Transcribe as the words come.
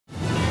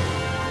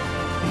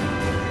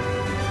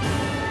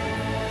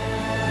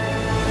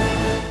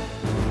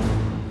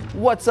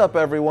What's up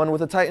everyone?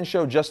 With the Titan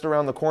show just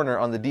around the corner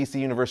on the DC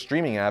Universe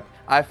streaming app,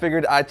 I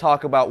figured I'd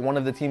talk about one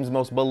of the team's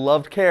most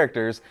beloved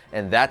characters,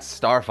 and that's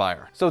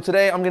Starfire. So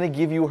today I'm going to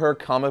give you her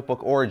comic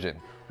book origin.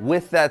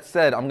 With that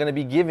said, I'm going to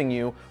be giving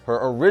you her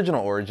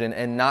original origin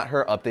and not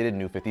her updated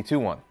New 52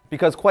 one.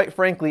 Because quite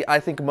frankly, I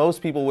think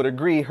most people would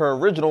agree her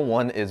original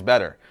one is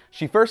better.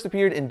 She first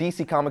appeared in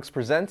DC Comics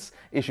Presents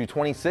issue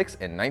 26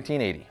 in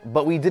 1980,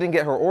 but we didn't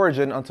get her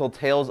origin until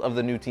Tales of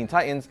the New Teen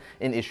Titans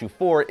in issue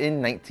 4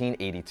 in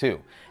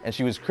 1982, and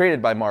she was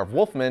created by Marv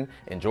Wolfman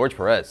and George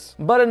Perez.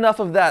 But enough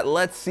of that,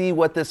 let's see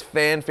what this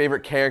fan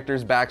favorite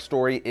character's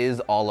backstory is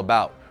all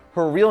about.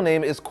 Her real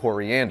name is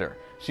Koriand'r.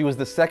 She was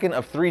the second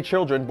of 3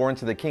 children born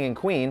to the king and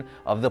queen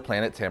of the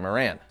planet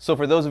Tamaran. So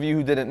for those of you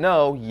who didn't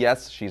know,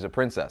 yes, she's a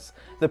princess.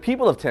 The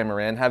people of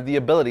Tamaran have the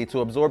ability to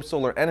absorb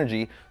solar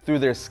energy through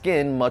their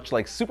skin, much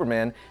like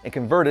Superman, and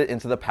convert it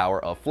into the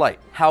power of flight.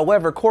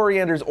 However,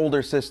 Koriandr's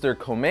older sister,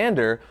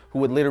 Commander, who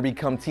would later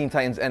become Teen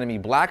Titans' enemy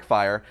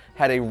Blackfire,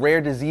 had a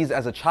rare disease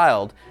as a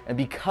child, and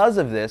because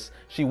of this,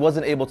 she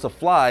wasn't able to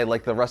fly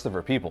like the rest of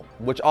her people,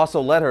 which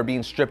also led her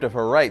being stripped of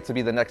her right to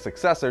be the next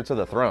successor to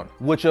the throne,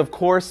 which of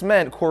course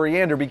meant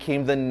Koriand'r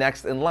became the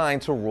next in line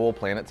to rule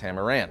planet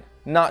Tamaran.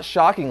 Not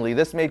shockingly,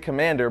 this made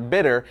Commander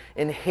bitter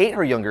and hate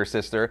her younger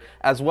sister,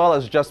 as well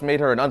as just made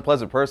her an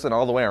unpleasant person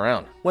all the way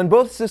around. When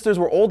both sisters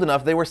were old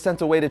enough, they were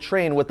sent away to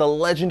train with the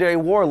legendary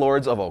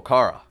warlords of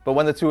Okara. But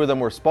when the two of them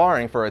were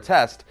sparring for a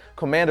test,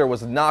 Commander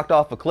was knocked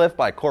off a cliff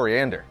by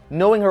Koriand'r.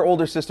 Knowing her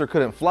older sister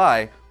couldn't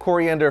fly,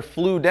 Koriand'r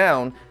flew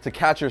down to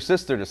catch her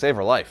sister to save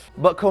her life.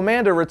 But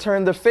Commander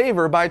returned the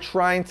favor by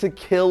trying to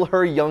kill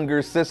her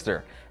younger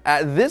sister.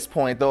 At this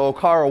point, the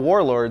Okara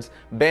warlords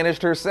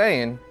banished her,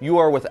 saying, "You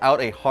are without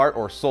a heart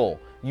or soul.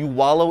 You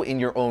wallow in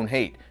your own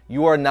hate.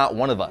 You are not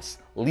one of us.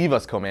 Leave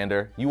us,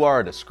 Commander. You are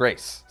a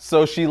disgrace."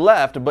 So she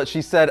left, but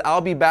she said, "I'll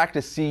be back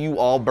to see you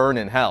all burn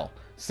in hell."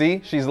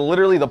 See, she's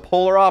literally the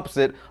polar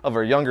opposite of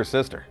her younger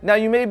sister. Now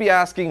you may be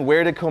asking,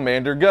 where did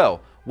Commander go?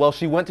 Well,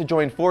 she went to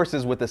join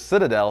forces with the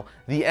Citadel,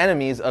 the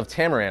enemies of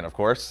Tamaran, of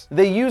course.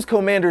 They used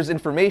Commander's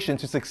information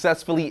to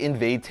successfully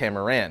invade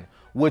Tamaran,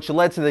 which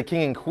led to the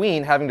king and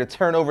queen having to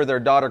turn over their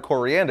daughter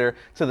Koriand'r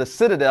to the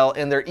Citadel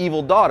and their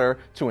evil daughter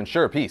to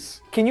ensure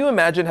peace. Can you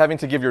imagine having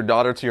to give your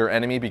daughter to your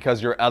enemy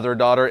because your other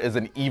daughter is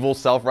an evil,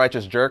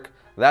 self-righteous jerk?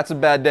 That's a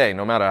bad day,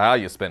 no matter how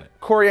you spin it.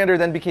 Koriand'r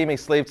then became a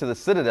slave to the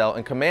Citadel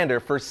and Commander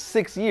for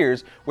 6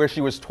 years, where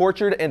she was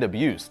tortured and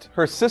abused.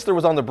 Her sister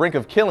was on the brink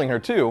of killing her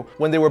too,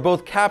 when they were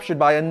both captured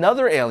by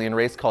another alien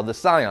race called the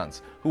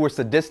Scions, who were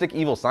sadistic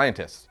evil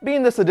scientists.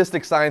 Being the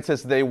sadistic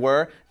scientists they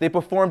were, they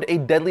performed a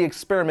deadly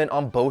experiment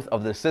on both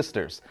of the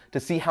sisters to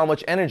see how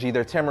much energy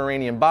their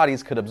Tamaranian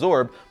bodies could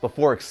absorb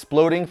before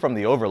exploding from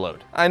the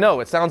overload. I know,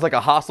 it sounds like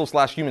a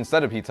hostile/human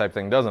centipede type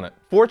thing, doesn't it?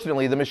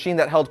 Fortunately, the machine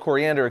that held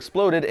Koriand'r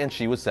exploded and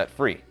she was set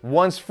free.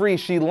 Once free,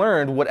 she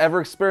learned whatever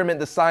experiment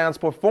the Scions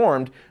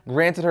performed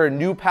granted her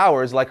new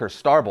powers like her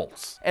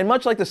Starbolts. And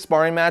much like the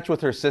sparring match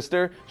with her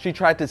sister, she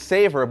tried to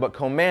save her, but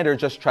Commander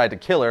just tried to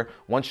kill her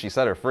once she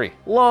set her free.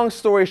 Long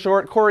story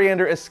short,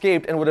 Koriand'r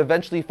escaped and would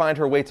eventually find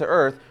her way to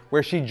Earth,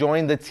 where she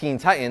joined the Teen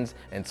Titans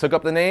and took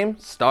up the name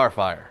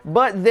Starfire.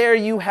 But there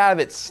you have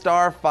it,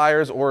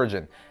 Starfire's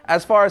origin.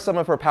 As far as some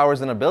of her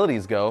powers and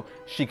abilities go,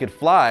 she could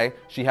fly,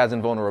 she has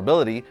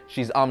invulnerability,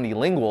 she's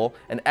omnilingual,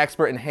 an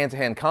expert in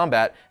hand-to-hand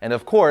combat, and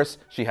of course,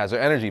 she has her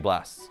energy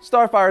blasts.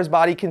 Starfire's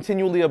body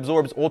continually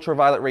absorbs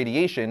ultraviolet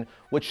radiation,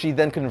 which she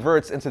then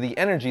converts into the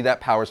energy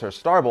that powers her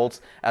Starbolts,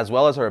 as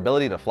well as her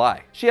ability to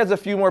fly. She has a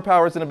few more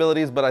powers and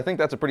abilities, but I think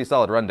that's a pretty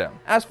solid rundown.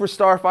 As for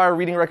Starfire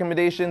reading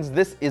recommendations,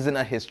 this isn't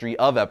a history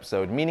of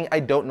episode, meaning I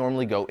don't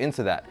normally go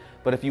into that.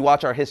 But if you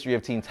watch our History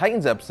of Teen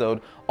Titans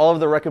episode, all of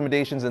the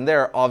recommendations in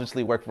there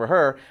obviously work for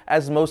her,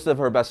 as most of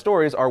her best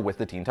stories are with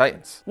the Teen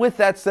Titans. With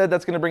that said,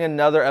 that's going to bring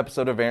another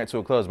episode of Variant to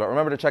a close, but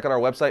remember to check out our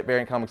website,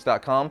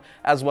 variantcomics.com,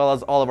 as well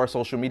as all of our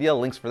social media.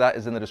 Links for that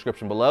is in the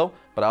description below.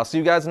 But I'll see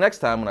you guys next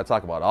time when I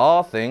talk about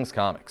all things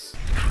comics.